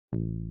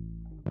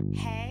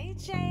Hey,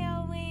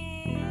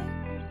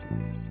 J-O-N.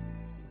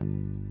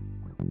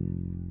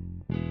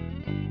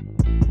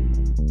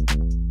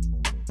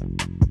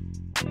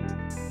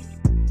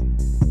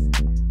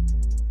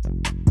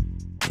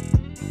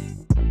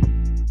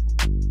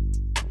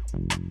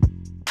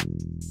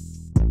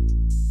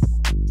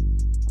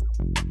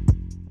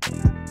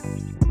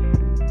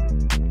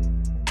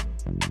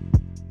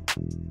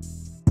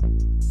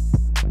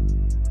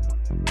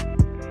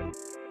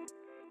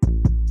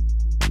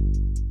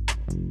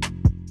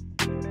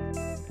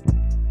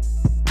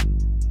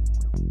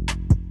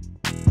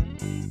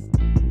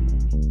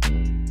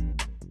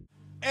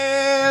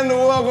 And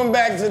welcome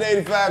back to the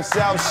 85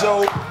 South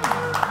Show.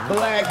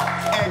 Black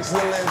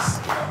Excellence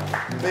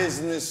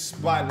Business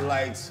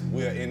Spotlights.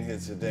 We are in here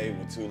today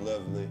with two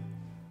lovely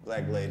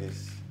black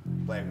ladies,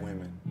 black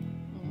women,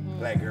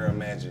 black girl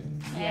magic,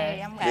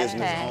 Hey, I'm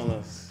business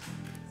owners.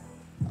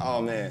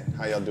 Oh man,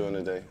 how y'all doing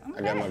today?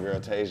 I got my girl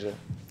Taja,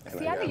 and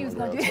See, I knew you was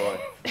gonna do Toy.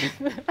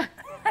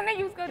 I knew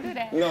you was gonna do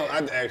that. No, I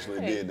actually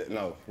did that.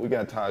 No, we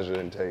got Taja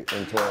and Toy.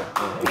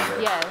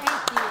 Yes.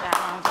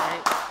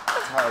 Thank you.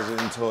 Taja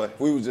and Toi.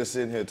 We were just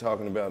sitting here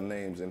talking about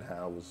names and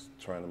how I was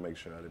trying to make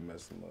sure I didn't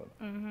mess them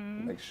up.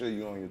 Make sure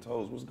you're on your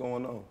toes. What's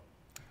going on?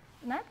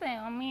 Nothing.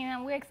 I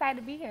mean, we're excited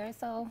to be here,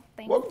 so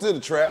thank you. Welcome to the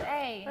trap.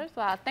 Hey. First of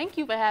all, thank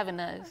you for having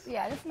us.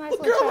 Yeah, this is a nice Well,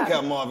 little girl, look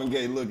trap. how Marvin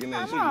Gaye looking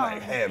at you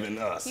like having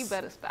us. You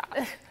better stop.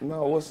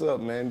 No, what's up,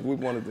 man? We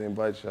wanted to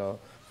invite y'all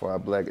for our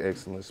Black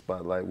Excellence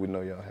Spotlight. We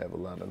know y'all have a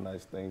lot of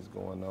nice things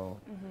going on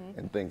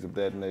and things of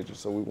that nature.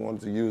 So we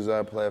wanted to use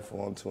our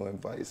platform to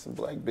invite some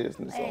black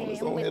business owners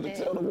I'm on here with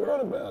to it. tell the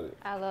world about it.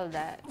 I love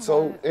that.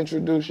 So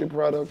introduce your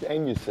product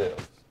and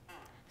yourselves.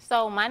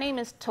 So my name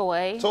is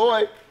Toy,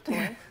 Toy.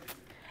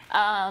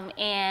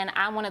 and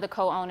I'm one of the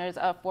co-owners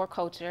of For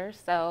Culture.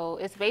 So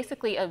it's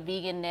basically a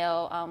vegan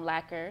nail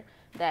lacquer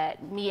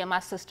that me and my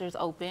sisters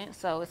opened.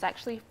 So it's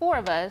actually 4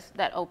 of us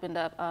that opened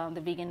up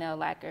the vegan nail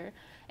lacquer.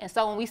 And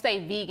so when we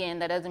say vegan,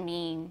 that doesn't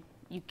mean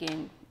you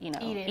can, Eat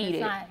it. eat It's it.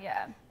 not,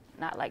 yeah.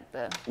 Not like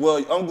the.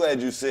 Well, I'm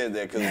glad you said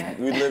that because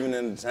we're living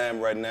in a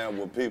time right now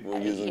where people are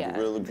using Yeah.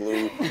 Gorilla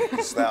Glue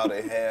to style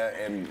their hair,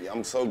 and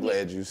I'm so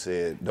glad you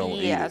said don't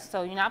eat Yeah, it.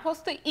 so you're not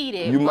supposed to eat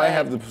it. You might but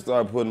have to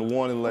start putting a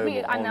warning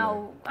label I on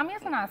know. I mean,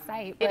 it's on our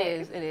site. It but-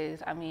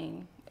 is. I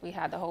mean, we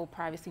had the whole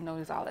privacy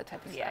notice, all that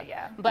type of stuff.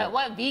 Yeah. But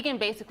what vegan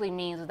basically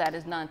means is that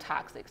it's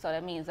non-toxic. So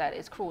that means that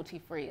it's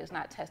cruelty-free. It's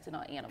not tested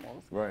on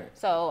animals. Right.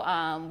 So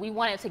we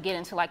wanted to get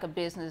into like a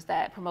business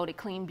that promoted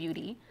clean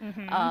beauty.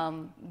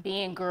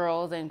 Being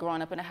girls and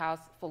growing up in a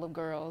house full of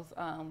girls,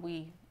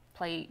 we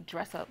played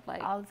dress up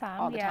like All the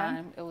time, All the yeah.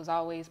 time. It was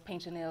always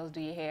paint your nails, do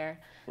your hair.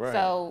 Right.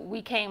 So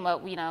we came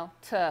up,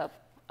 to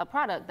a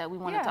product that we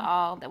wanted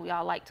that we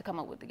all like to come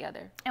up with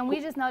together. And we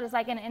just noticed,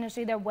 like, in the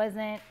industry, there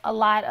wasn't a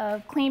lot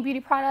of clean beauty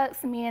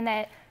products, meaning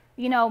that,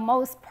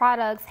 most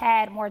products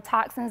had more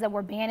toxins that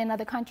were banned in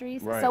other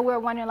countries. Right. So we're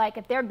wondering, like,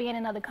 if they're banned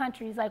in other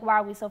countries, like, why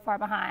are we so far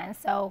behind?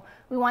 So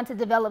we wanted to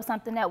develop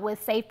something that was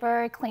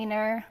safer,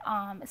 cleaner,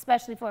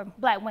 especially for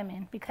black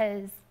women,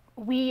 because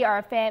we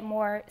are fed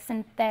more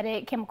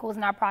synthetic chemicals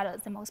in our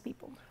products than most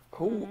people.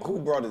 Who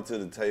brought it to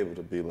the table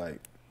to be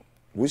like,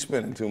 we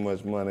spending too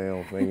much money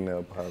on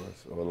fingernail polish,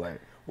 or like,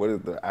 what is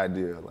the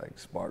idea like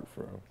spark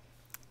from?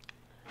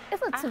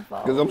 It's a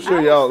twofold. Because I'm sure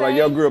I would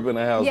y'all say- grew up in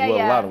a house Yeah, with a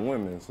yeah. lot of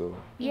women, so.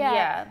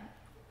 Yeah.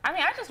 I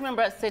mean, I just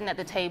remember us sitting at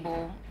the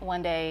table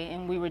one day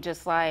and we were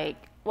just like,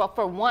 well,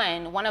 for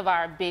one of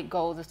our big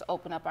goals is to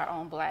open up our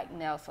own black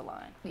nail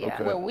salon. Yeah.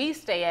 Okay. Where we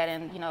stay at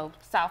in,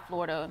 South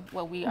Florida,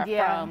 where we are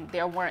Yeah. from,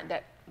 there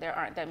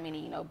aren't that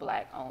many,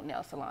 black-owned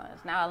nail salons.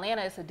 Now,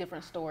 Atlanta is a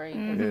different story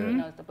because, Mm-hmm.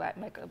 it's the black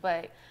mecca,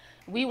 but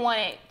we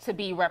wanted to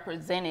be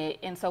represented,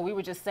 and so we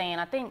were just saying,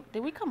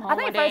 did we come home I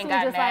one think day first and we were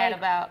got just mad like,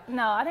 about?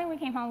 no, I think we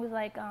came home, we was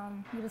like,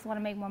 we just want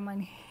to make more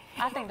money.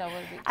 I think that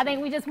was it. I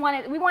think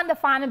we wanted to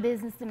find a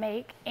business to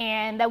make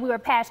and that we were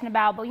passionate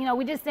about, but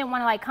we just didn't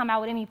want to like come out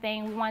with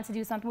anything. We wanted to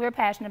do something we were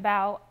passionate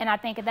about. And I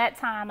think at that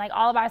time, like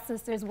all of our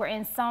sisters were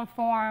in some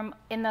form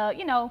in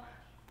the,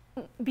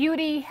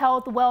 beauty,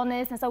 health,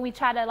 wellness. And so we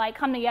tried to like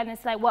come together and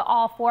say like what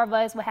all 4 of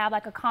us would have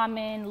like a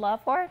common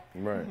love for.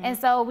 Right. And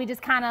so we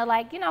just kind of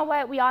like,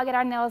 what, we all get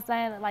our nails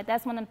done. Like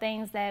that's one of the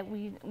things that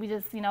we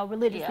just,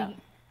 religiously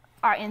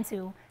are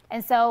into.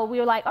 And so we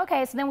were like,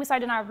 okay, so then we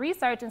started doing our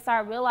research and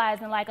started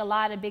realizing like a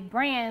lot of big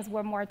brands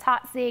were more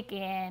toxic,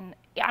 and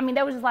I mean,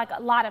 there was just like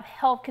a lot of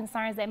health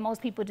concerns that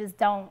most people just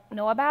don't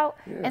know about.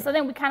 Yeah. And so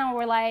then we kind of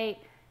were like,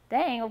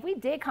 dang, if we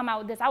did come out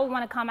with this, I would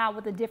want to come out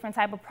with a different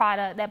type of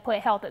product that put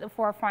health at the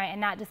forefront and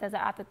not just as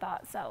an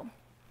afterthought. So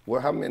Well,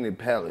 how many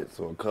palettes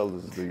or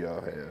colors do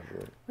y'all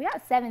have? we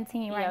got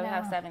 17 right Yeah, now. we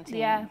have 17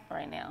 Yeah.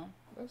 right now.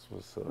 That's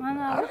what's up. I man.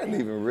 know. I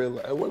didn't even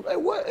realize. At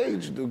what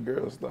age do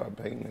girls start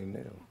painting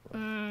their nails?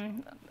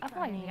 I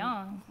feel like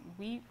young.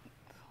 We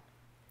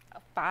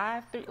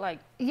 5, 3, like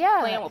Yeah.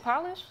 playing with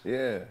polish.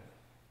 Yeah.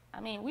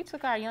 I mean, we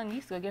took our young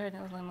niece to get her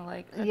nails done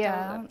like her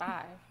Yeah. toes at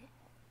 5.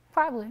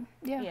 Probably.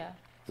 Yeah. Yeah.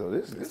 So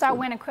this Start a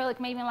wearing acrylic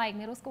maybe in like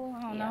middle school.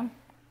 I don't know.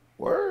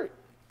 word.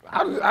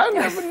 I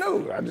never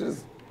knew.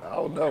 I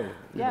don't know.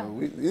 Yeah.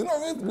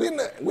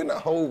 We're in a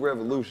whole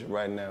revolution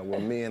right now where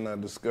men are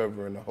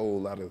discovering a whole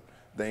lot of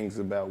things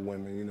about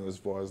women, as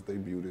far as their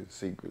beauty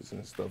secrets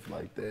and stuff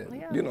like that.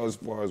 Yeah. As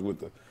far as with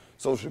the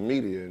social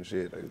media and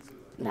shit, there's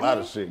a lot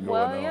of shit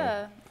going on. Well,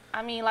 yeah.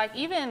 I mean, like,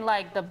 even,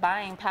 like, the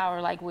buying power,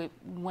 like, with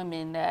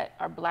women that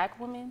are black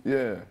women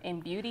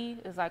in beauty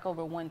is, like,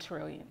 over $1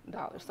 trillion.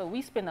 So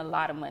we spend a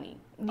lot of money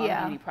on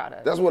beauty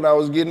products. That's what I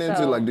was getting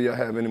into. Like, do y'all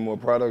have any more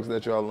products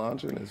that y'all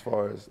launching as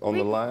far as on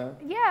the line?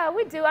 Yeah,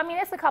 we do. I mean,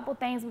 it's a couple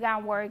things we got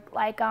to work.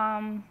 Like,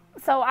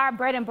 so our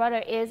bread and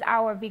butter is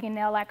our vegan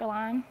nail lacquer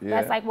line. Yeah.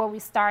 That's, like, where we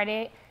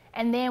started.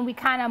 And then we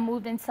kind of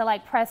moved into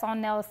like press-on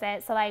nail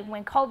sets. So like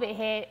when COVID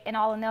hit and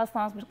all the nail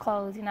salons were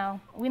closed,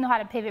 we know how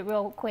to pivot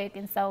real quick.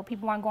 And so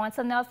people weren't going to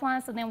the nail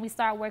salons. So then we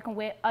started working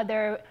with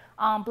other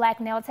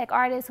black nail tech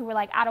artists who were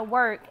like out of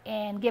work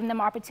and giving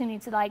them opportunity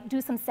to like do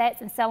some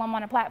sets and sell them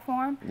on a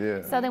platform.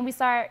 Yeah. So then we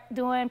started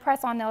doing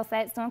press-on nail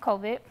sets during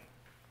COVID.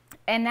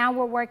 And now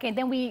we're working,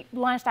 then we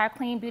launched our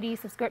Clean Beauty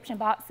subscription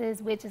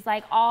boxes, which is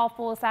like all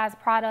full-size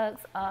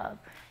products of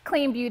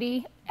clean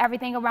beauty,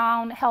 everything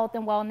around health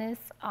and wellness.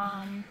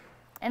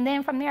 And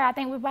then from there, I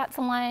think we're about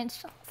to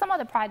launch some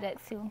other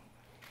projects too.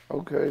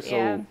 Okay,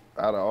 so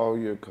out of all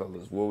your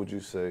colors, what would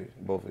you say,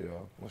 both of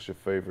y'all, what's your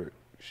favorite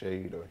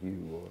shade or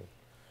hue?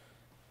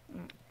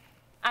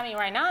 I mean,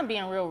 right now I'm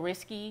being real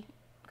risky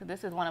because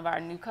this is one of our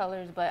new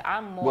colors, but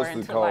I'm more What's it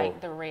into called?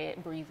 like the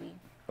red breezy.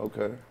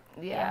 Okay.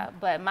 Yeah,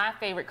 but my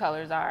favorite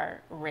colors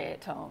are red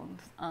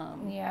tones.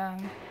 Yeah.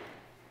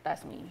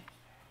 That's me.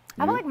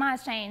 I feel like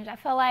mine's changed. I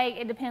feel like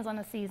it depends on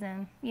the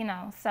season,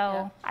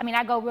 So, I mean,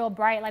 I go real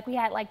bright. Like we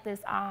had like this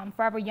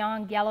Forever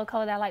Young yellow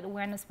color that I like to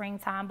wear in the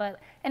springtime. But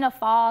in the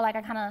fall, like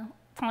I kind of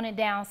tone it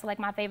down. So like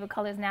my favorite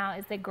colors now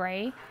is the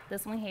gray,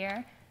 this one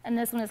here. And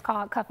this one is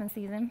called Cuffing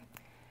Season.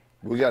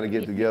 We got to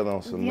get together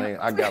on some names.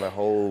 I got a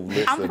whole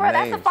list of names.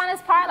 That's the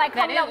funnest part, like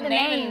coming up with the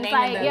names.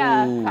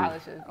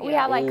 Polishes. We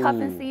have like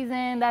Cuffing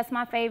Season, that's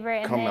my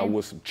favorite. Coming out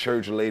with some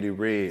Church Lady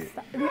Red.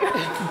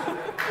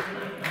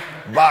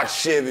 Box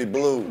Chevy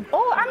Blue.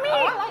 Oh,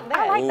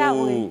 I like that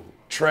one.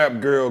 Trap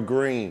Girl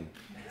Green.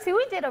 See,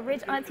 we did a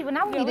Rich Auntie, but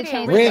now we need to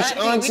change Rich it.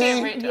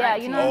 Auntie? Yeah,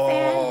 you know what I'm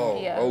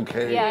saying? Yeah.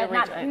 Okay. Yeah,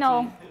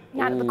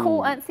 not the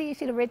cool auntie,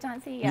 she the rich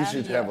auntie. Yeah. You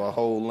should have a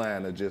whole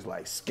line of just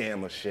like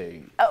scammer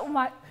shade. Oh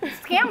my,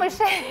 scammer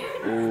shade.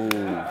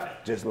 Ooh,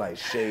 just like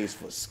shades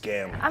for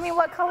scammers. I mean,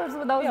 what colors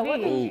would those be?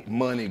 Ooh,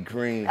 money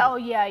green. Oh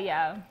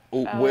yeah.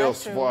 Ooh,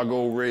 Wells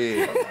Fargo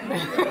red.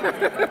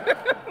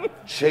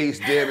 Chase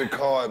debit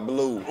card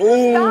blue.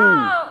 Ooh,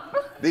 Stop.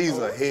 These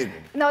are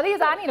hidden. No,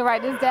 I need to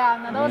write this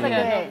down. No, those are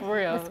good. No, for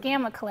real. The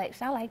scammer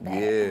collection, I like that.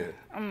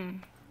 Yeah.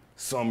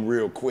 Some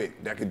real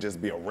quick. That could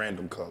just be a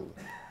random color.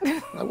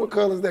 Like, what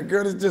color is that,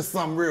 girl? It's just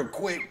something real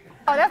quick.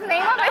 Oh, that's the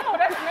name of it? Oh,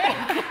 that's the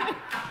name.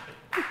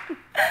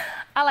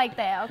 I like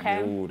that,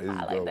 okay. Ooh, this is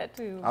I like dope. that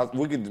too.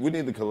 We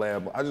need to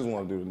collab. I just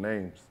want to do the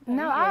names.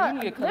 No, you need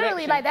a literally,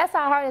 collection. like, that's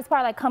our hardest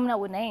part, like, coming up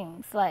with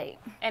names. Like,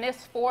 And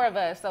it's 4 of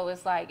us, so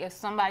it's like if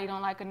somebody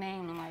don't like a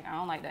name, I'm like, I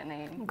don't like that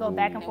name. go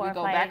back and And we forth.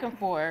 go like, back and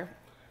forth.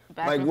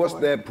 Like, what's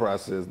that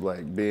process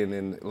like, being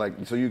in, like,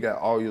 so you got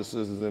all your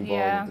sisters involved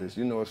Yeah. with this.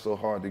 It's so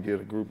hard to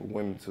get a group of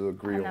women to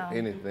agree on know.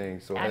 anything.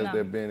 So I has know.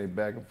 there been a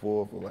back and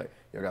forth, or like,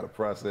 y'all got a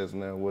process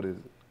now? What is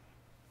it?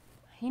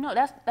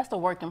 That's the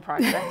work in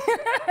process.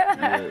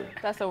 Yeah.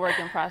 That's a work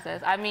in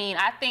process. I mean,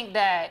 I think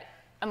that,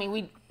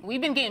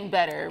 we've been getting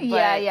better,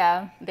 but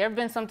Yeah. there have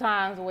been some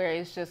times where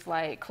it's just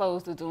like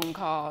close the Zoom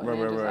call and then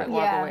just Right. like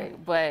walk Yeah. away.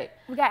 But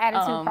We got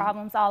attitude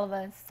problems, all of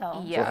us,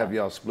 so. yeah. So have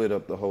y'all split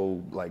up the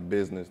whole like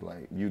business?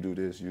 Like, you do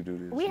this, you do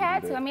this. We you do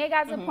had to. that? I mean, it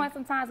got to the point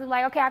sometimes we were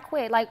like, okay, I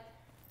quit. Like,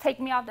 take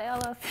me off the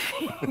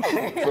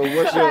LLC.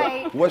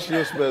 So what's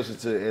your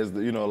specialty as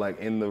the like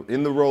in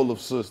the role of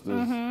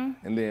sisters,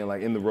 and then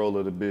like in the role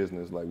of the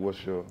business? Like,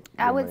 what's your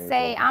I would main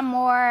say focus? I'm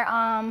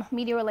more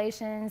media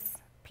relations,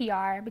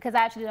 PR, because I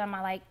actually do it on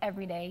my like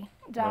everyday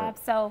job.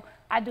 Right. So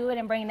I do it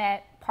and bring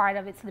that part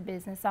of it to the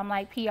business. So I'm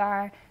like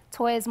PR.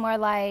 Toy is more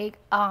like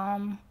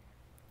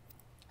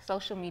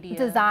social media.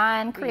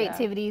 design,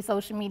 creativity,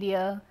 social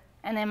media.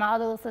 And then my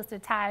other little sister,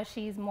 Ty,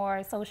 she's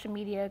more social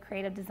media,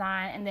 creative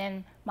design. And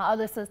then my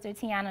other sister,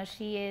 Tiana,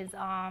 she is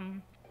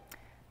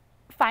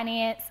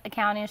finance,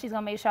 accounting. She's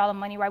gonna make sure all the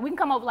money right. We can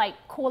come up with like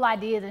cool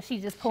ideas and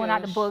she's just pulling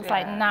out the books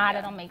like, nah,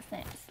 that don't make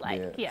sense.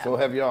 Like, yeah. So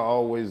have y'all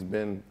always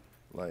been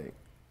like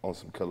on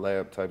some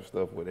collab type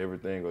stuff with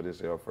everything, or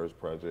this is our first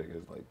project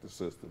as like the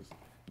sisters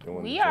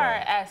doing We the are,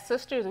 job? as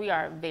sisters, we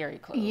are very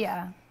close.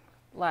 Yeah.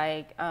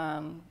 Like,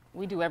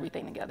 we do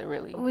everything together,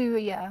 really.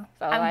 Yeah.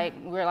 So, like,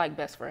 we're like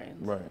best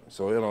friends. Right.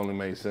 So it only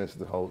made sense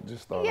to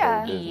just start Yeah. a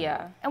whole business.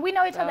 Yeah. And we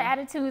know each other's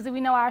attitudes and we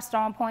know our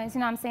strong points,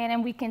 you know what I'm saying?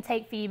 And we can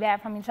take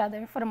feedback from each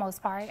other for the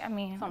most part. I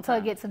mean, until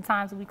it gets to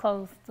times when we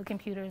close the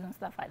computers and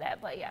stuff like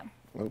that, but yeah.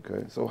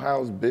 Okay. So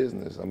how's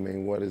business? I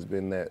mean, what has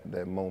been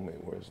that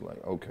moment where it's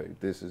like, okay,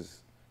 this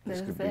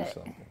could be it.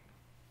 something.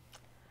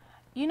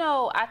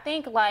 I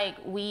think like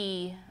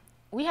we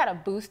had a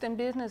boost in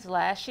business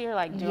last year,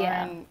 like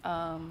during,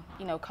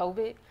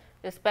 COVID.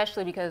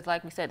 especially because,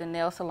 like we said, the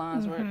nail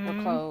salons were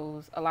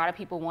closed. A lot of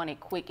people wanted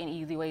quick and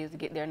easy ways to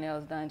get their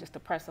nails done, just to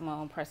press them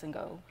on, press and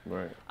go.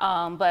 Right.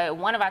 But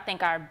one of, I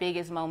think, our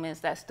biggest moments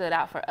that stood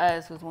out for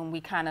us was when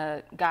we kind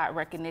of got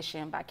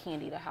recognition by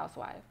Candy the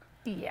Housewife.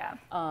 Yeah.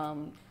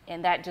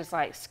 And that just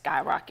like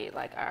skyrocketed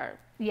like our.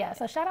 Yeah,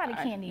 so shout out to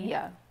Candy.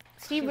 Yeah.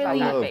 She She's really,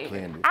 like I our love favorite.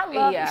 Candy. I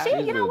love, Yeah. she,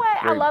 She's you know a what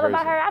I great love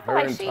about person. her? I feel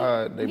like and she,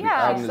 Todd, they be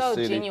yeah. out in the So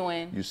city.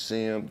 genuine. You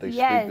see them, they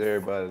Yes. speak to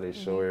everybody, they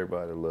show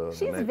everybody love.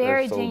 She's And that-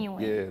 very that's so,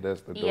 genuine. Yeah,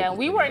 that's the Yeah, dopest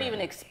we thing weren't about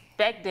even it.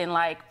 expecting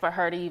like for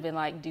her to even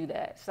like do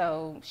that.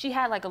 So she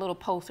had like a little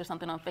post or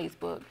something on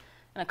Facebook,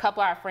 and a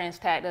couple of our friends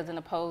tagged us in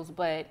the post,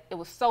 but it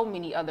was so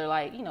many other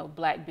like, you know,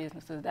 black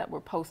businesses that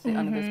were posted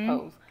under this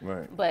post.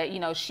 Right. But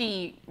you know,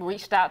 she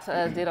reached out to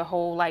us, did a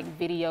whole like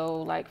video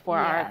like for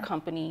Yeah. our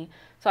company.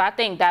 So I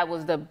think that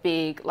was the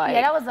big like.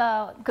 Yeah, that was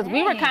a. Because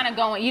we were kind of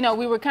going, you know,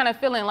 we were kind of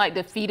feeling like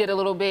defeated a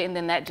little bit, and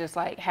then that just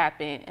like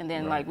happened, and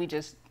then like we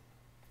just,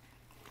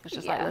 it's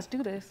just like, Yeah. let's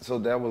do this. So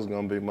that was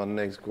gonna be my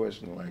next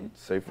question. Like,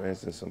 say for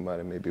instance,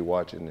 somebody may be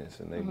watching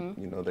this and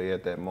they, you know, they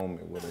at that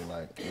moment where they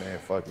like, man,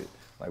 fuck it.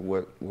 Like,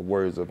 what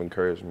words of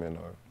encouragement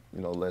or,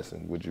 you know,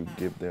 lesson would you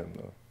give them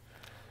to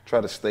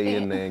try to stay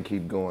in there and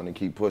keep going and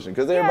keep pushing?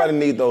 Because everybody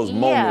need those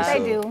moments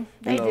they of, do.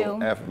 They you know,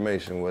 do.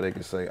 affirmation where they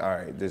can say, all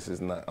right, this is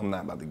not, I'm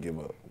not about to give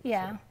up.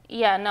 Yeah.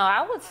 Yeah, no,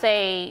 I would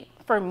say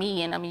for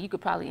me, and I mean, you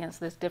could probably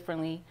answer this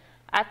differently.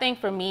 I think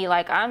for me,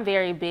 like, I'm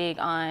very big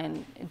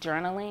on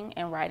journaling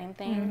and writing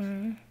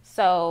things.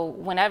 So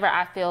whenever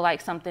I feel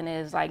like something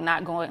is like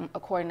not going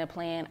according to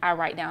plan, I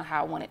write down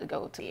how I want it to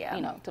go to,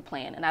 you know, to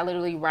plan. And I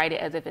literally write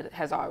it as if it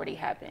has already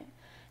happened.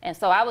 And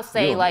so I would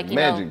say, You like, you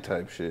know, magic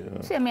type shit,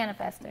 huh? She a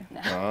manifester.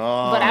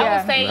 Oh. but I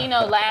would say, you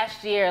know,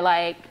 last year,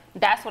 like,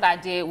 that's what I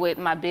did with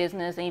my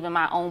business and even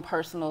my own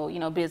personal, you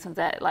know, business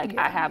that, like,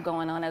 I have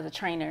going on as a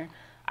trainer.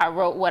 I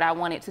wrote what I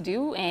wanted to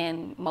do,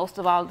 and most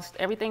of all,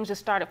 everything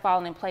just started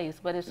falling in place.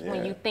 But it's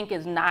when you think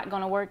it's not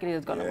going to work, it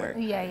is going to work.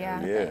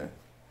 Yeah.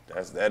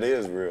 That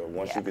is real.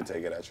 Once you can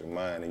take it out your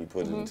mind and you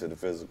put it into the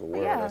physical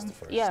world, that's the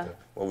first step.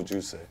 What would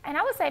you say? And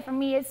I would say for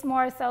me, it's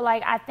more so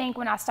like, I think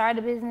when I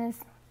started a business,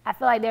 I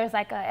feel like there's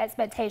like an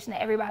expectation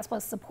that everybody's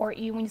supposed to support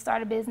you when you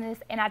start a business.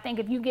 And I think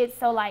if you get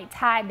so like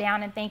tied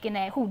down and thinking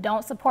that who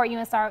don't support you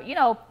and start, you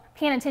know,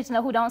 paying attention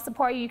to who don't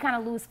support you, you kind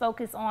of lose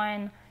focus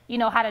on, you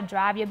know, how to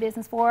drive your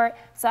business forward.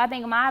 So I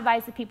think my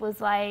advice to people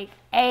is like,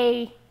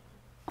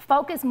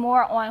 focus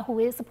more on who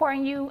is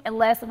supporting you and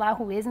less about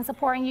who isn't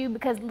supporting you,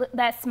 because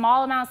that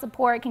small amount of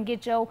support can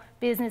get your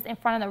business in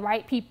front of the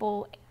right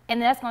people, and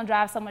that's going to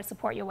drive so much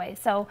support your way.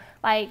 So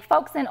like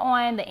focusing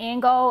on the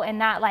end goal and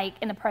not like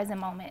in the present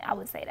moment, I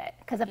would say that.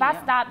 Because if I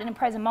stopped in the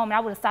present moment, I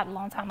would have stopped a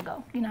long time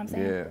ago. You know what I'm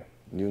saying? Yeah,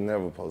 you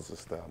never supposed to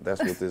stop.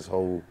 That's what this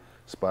whole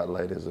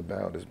spotlight is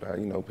about. It's about,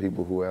 you know,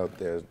 people who are out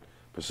there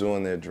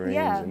pursuing their dreams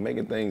and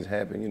making things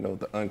happen, you know,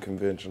 the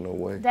unconventional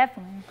way.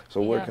 Definitely.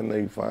 So where can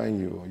they find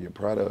you or your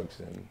products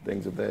and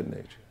things of that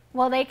nature?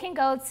 Well, they can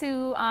go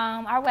to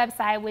our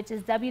website, which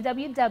is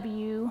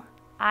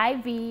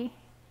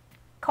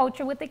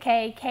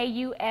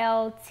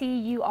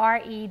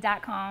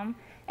www.KULTURE.com.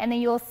 And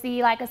then you'll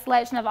see like a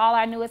selection of all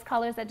our newest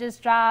colors that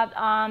just dropped,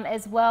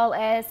 as well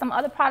as some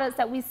other products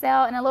that we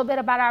sell, and a little bit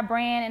about our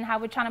brand and how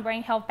we're trying to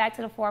bring health back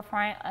to the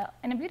forefront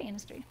in the beauty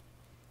industry.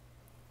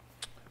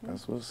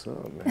 That's what's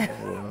up, man.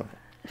 Well,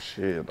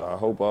 shit, I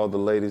hope all the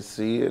ladies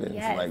see it and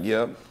it's like,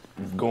 yep,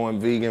 going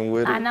vegan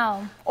with it. I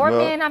know. Or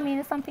men, I mean,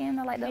 it's something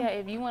that like them. Yeah,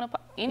 if you want to,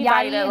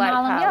 anybody that like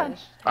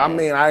polish. I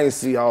mean, I didn't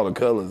see all the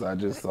colors. I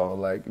just saw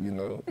like, you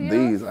know,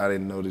 these. I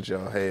didn't know that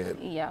y'all had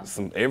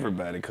some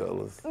everybody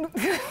colors.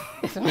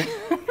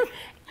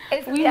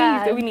 We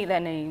need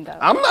that name though.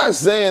 I'm not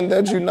saying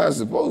that you're not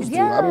supposed to.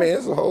 I mean,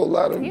 it's a whole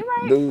lot of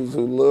dudes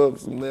who love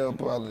some nail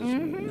polish. You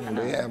know,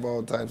 they have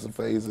all types of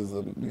phases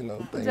of, you know,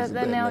 things of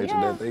that nature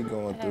that they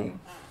going through.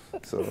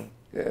 So,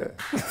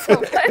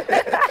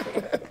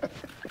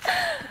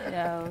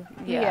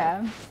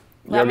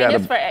 Well, I mean,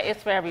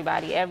 it's for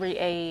everybody, every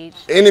age.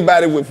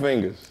 Anybody with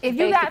fingers. If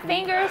you got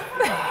fingers,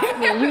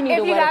 you need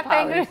to wear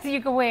fingers,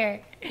 you can wear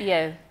it.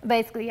 Yeah.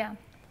 Basically, yeah.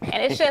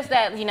 And it's just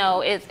that, you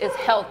know, it's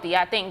healthy.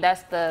 I think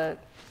that's the,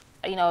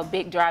 you know, a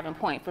big driving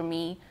point for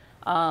me.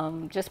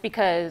 Just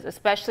because,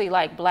 especially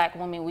like black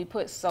women, we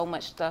put so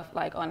much stuff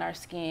like on our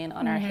skin,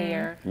 on our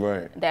hair,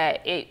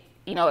 that it,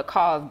 you know, it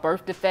causes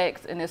birth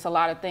defects, and it's a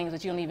lot of things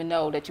that you don't even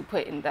know that you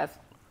put in, that's,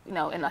 you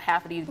know, in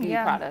half of these beauty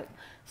products.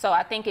 So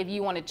I think if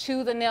you want to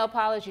choose a nail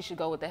polish, you should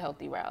go with the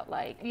healthy route.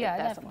 Like, if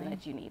that's something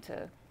that you need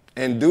to.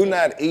 And do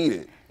not eat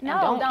it.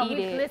 No, don't eat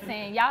it.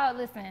 Listen, y'all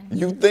listen.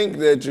 You think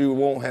that you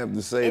won't have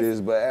to say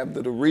this, but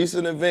after the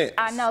recent events,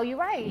 I know, you're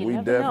right. We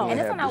definitely and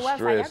it's have on our to website.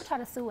 stress. Y'all can try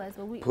to sue us,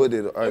 but we put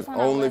it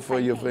only for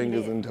your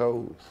fingers and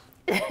toes.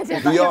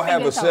 Do y'all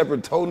have a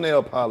separate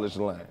toenail polish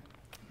line?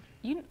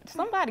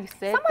 Somebody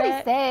said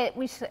Somebody said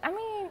we should. I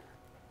mean,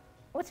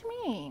 what you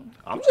mean?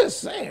 I'm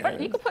just saying.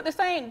 You could put this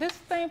same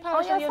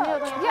polish on your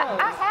nails. Yeah,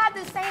 I had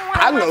the same one.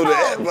 I know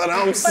that, but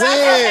I'm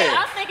saying.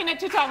 I'm thinking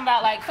that you're talking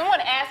about like someone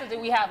asked us if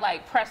we have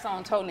like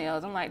press-on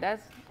toenails. I'm like,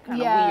 that's kind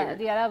of Yeah,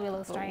 weird. yeah, that'd be a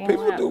little strange.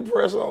 People do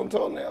press on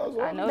toenails.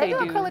 I know They they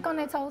do do. acrylic on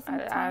their toes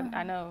sometimes.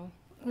 I know.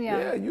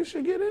 Yeah, you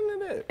should get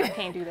into that. I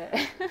can't do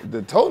that.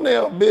 The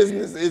toenail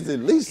business is at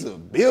least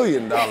 $1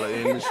 billion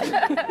industry.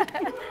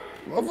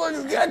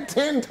 Motherfuckers got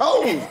 10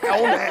 toes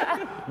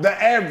on the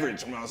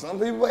average. Now, some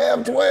people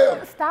have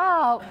 12.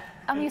 Stop.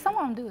 I mean, some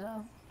of them do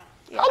though.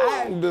 How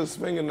long does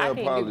I fingernail can't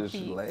do polish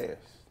feet. last?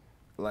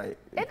 Like,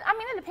 It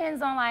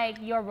depends on like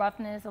your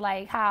roughness,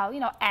 like how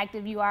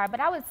active you are. But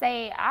I would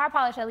say our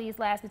polish at least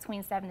lasts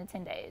between 7 to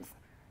 10 days.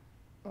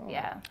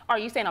 Yeah. Are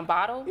you saying a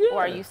bottle,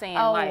 or are you saying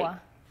Oh. like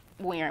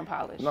wearing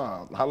polish?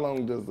 no, how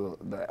long does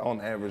on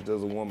average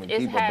does a woman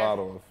keep a has-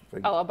 bottle of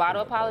Oh, a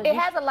bottle of polish? It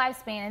has a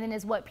lifespan, and then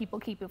it's what people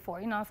keep it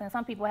for. You know what I'm saying?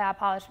 Some people have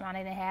polish around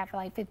they have for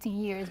like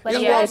 15 years. But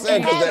That's it what I'm has-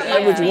 saying, it because has the a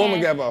average lifespan.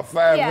 woman got about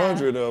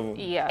 500 of them.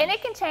 Yeah. And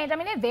it can change. I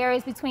mean, it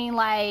varies between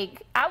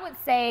like, I would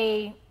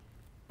say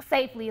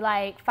safely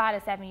like 5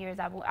 to 7 years.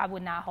 I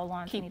would not hold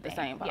on to Keep anything. the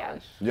same Yeah.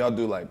 polish. Y'all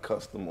do like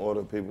custom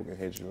order? People can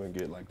hit you and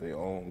get like their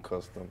own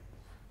custom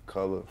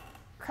color.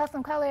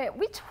 Custom color.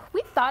 We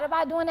thought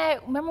about doing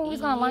that. Remember when we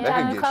was gonna lunch That out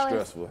can new get colors?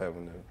 stressful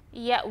having to.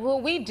 Yeah, well,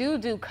 we do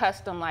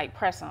custom like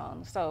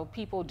press-ons. So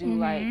people do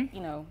like,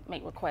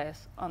 make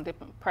requests on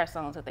different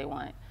press-ons that they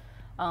want,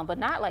 but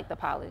not like the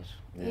polish.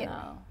 Yeah. You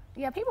know?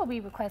 Yeah, people be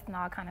requesting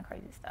all kind of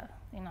crazy stuff.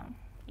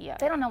 Yeah.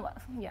 They don't know what.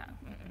 Yeah.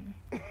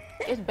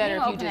 It's better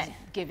You if you open just it.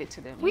 give it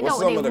to them. We What's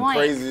know what some of they the want.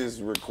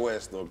 craziest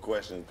requests or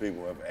questions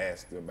people have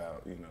asked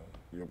about,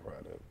 your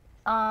product?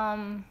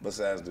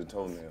 Besides the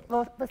toenail.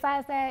 Well,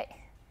 besides that,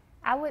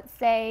 I would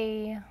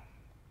say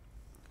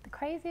the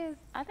craziest.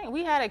 I think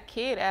we had a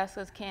kid ask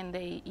us, can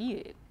they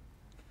eat it?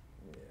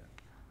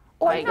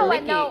 Or Like, you know what?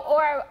 lick No. it.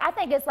 Or I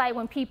think it's like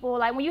when people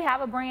like when you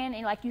have a brand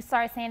and like you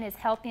start saying it's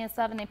healthy and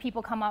stuff, and then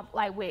people come up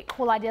like with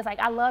cool ideas. Like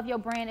I love your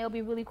brand. It'll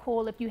be really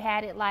cool if you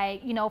had it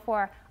like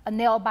for a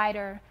nail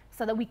biter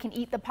so that we can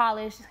eat the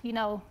polish.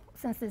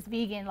 Since it's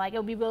vegan, like it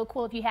would be real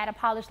cool if you had a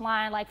polish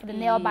line like for the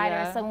nail biter.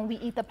 Yeah. So when we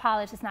eat the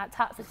polish, it's not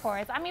toxic for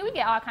us. I mean, we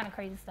get all kind of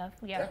crazy stuff.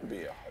 Yeah. That'd be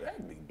dope.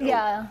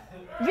 Yeah.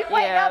 Wait,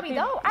 Yeah, that'd be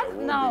dope. That would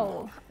be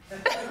No.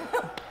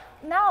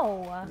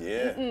 No.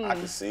 Yeah, I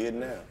can see it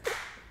now.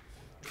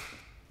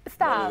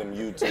 Stop. One of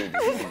them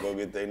YouTubers who go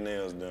get their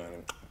nails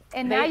done.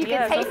 And now you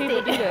can some taste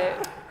people do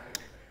it.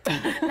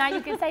 that. Now you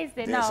can taste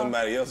it. Then No.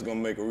 somebody else gonna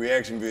make a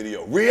reaction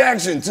video.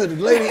 Reaction to the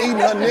lady eating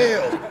her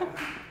nails.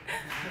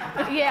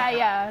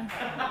 Yeah.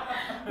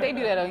 They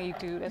do that on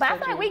YouTube. That's But I so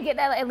feel like true. we get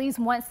that at least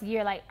once a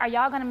year. Like, are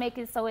y'all gonna make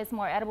it so it's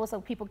more edible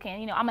so people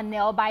can, I'm a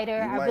nail biter.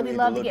 You I might really need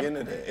love to to look get.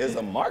 into that. There's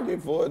a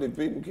market for it if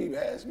people keep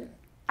asking.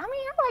 I mean,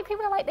 I like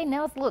people that like their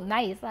nails look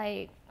nice.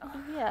 Like,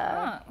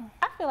 Yeah.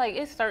 I feel like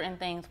it's certain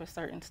things for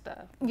certain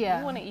stuff. Yeah.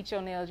 You want to eat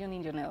your nails, you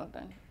need your nails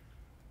done.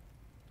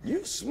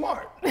 You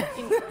smart. But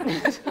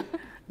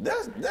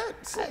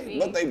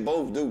they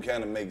both do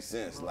kind of make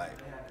sense.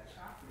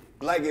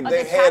 Like if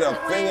they the had a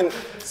chocolate finger,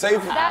 say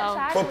for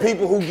chocolate?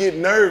 people who get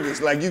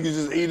nervous, like you can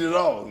just eat it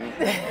all.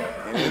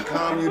 And it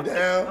calm you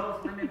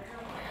down.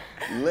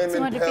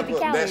 Lemon 250 pepper, that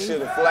calories.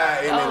 shit'll fly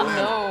in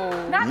Atlanta.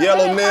 No. not the Yellow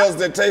lemon nails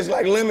that taste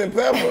like lemon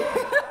pepper.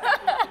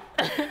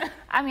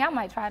 I mean, I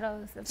might try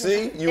those. If See,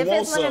 it's, you if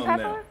want it's lemon some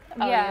pepper?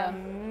 Oh, Yeah.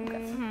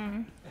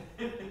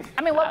 yeah.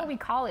 I mean, what would we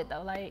call it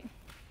though? Like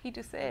He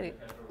just said it.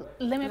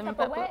 lemon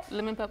pepper wet?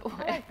 Lemon pepper I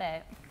wet. like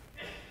that.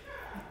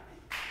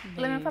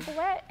 Lemon pepper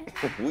wet?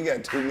 We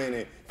got too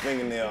many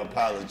fingernail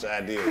polish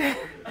ideas.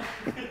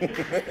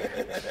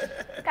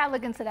 Gotta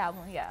look into that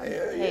one. Yeah.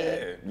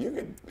 Yeah.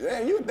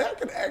 That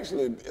could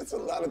actually, it's a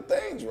lot of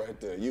things right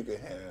there. You can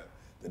have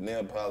the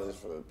nail polish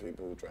for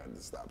people who trying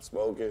to stop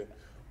smoking,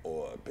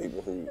 or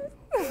people who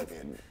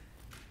fucking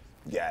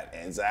got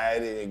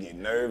anxiety and get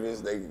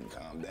nervous, they can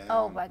calm down.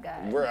 Oh my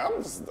God. Bro,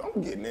 I'm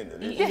getting into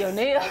this. Your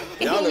nail.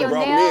 Y'all Your done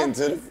brought nail? me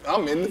into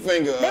I'm in the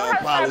finger They were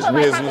trying polish to put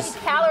like how business.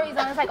 many calories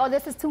on it. It's like, oh,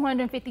 this is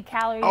 250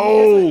 calories.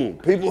 Oh,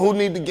 people who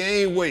need to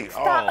gain weight.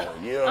 Stop. Oh,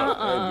 yeah,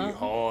 that'd be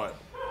hard.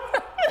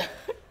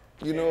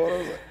 You know what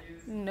I'm saying?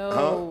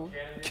 No.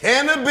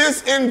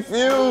 Cannabis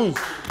infused.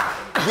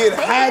 Get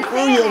high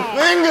through your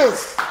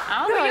fingers.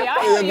 I don't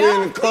know. You'll be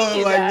in the club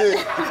thinking like that.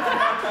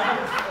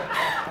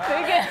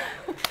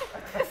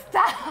 this.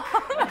 Stop.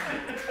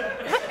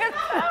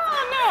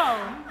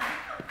 Oh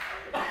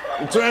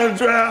I'm trying to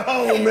drive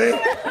home, man.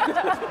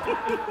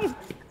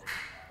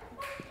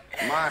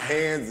 My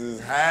hands is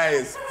high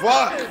as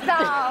fuck.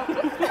 Stop.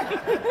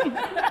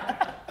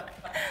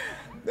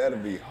 That'll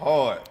be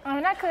hard. I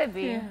mean, that could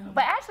be.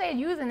 But actually,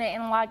 using it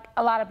in like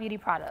a lot of beauty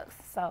products.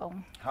 So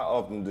How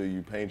often do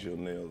you paint your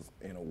nails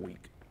in a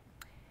week?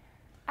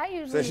 I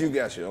usually. Since you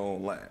got your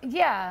own line.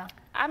 Yeah. no.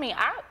 I mean,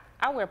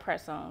 I wear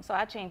press-on, so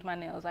I change my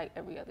nails like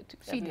every other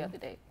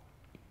day.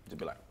 To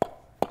be like,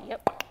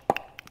 Yep.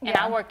 And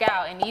Yeah. I work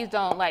out, and these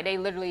don't they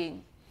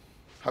literally.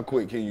 how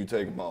quick can you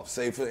take them off?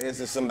 Say, for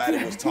instance,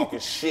 somebody was talking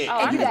shit. Oh,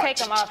 I and you can like,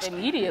 take them off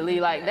immediately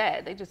like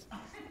that. They just.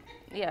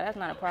 Yeah, that's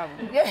not a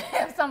problem.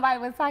 If somebody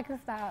was talking,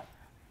 stop.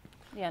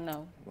 Yeah,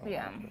 no.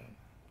 Yeah.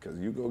 Cause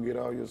you go get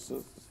all your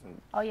sisters. And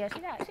Oh yeah, she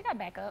got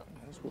backup.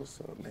 that's what's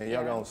up, man.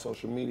 Y'all got on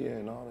social media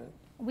and all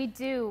that. We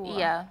do.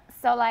 Yeah.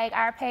 So like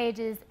our page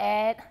is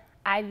at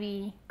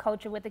IV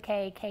Culture with a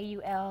K,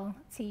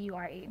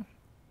 KULTURE.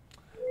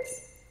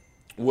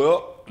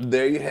 Well,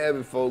 there you have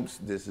it, folks.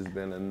 This has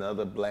been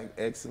another Black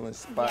Excellence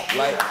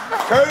Spotlight,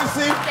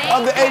 courtesy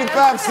of the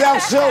 85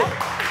 South Show.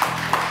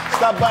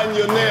 Stop biting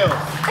your nails.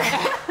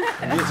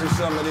 Get you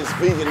some of this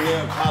vegan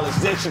nail polish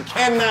that you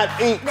cannot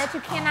eat. That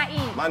you cannot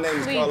eat. My name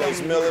is Please Karlous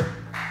don't. Miller,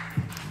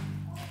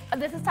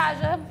 This is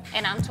Taja.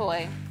 And I'm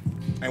Toy.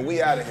 and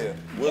we out of here.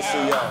 We'll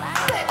see y'all.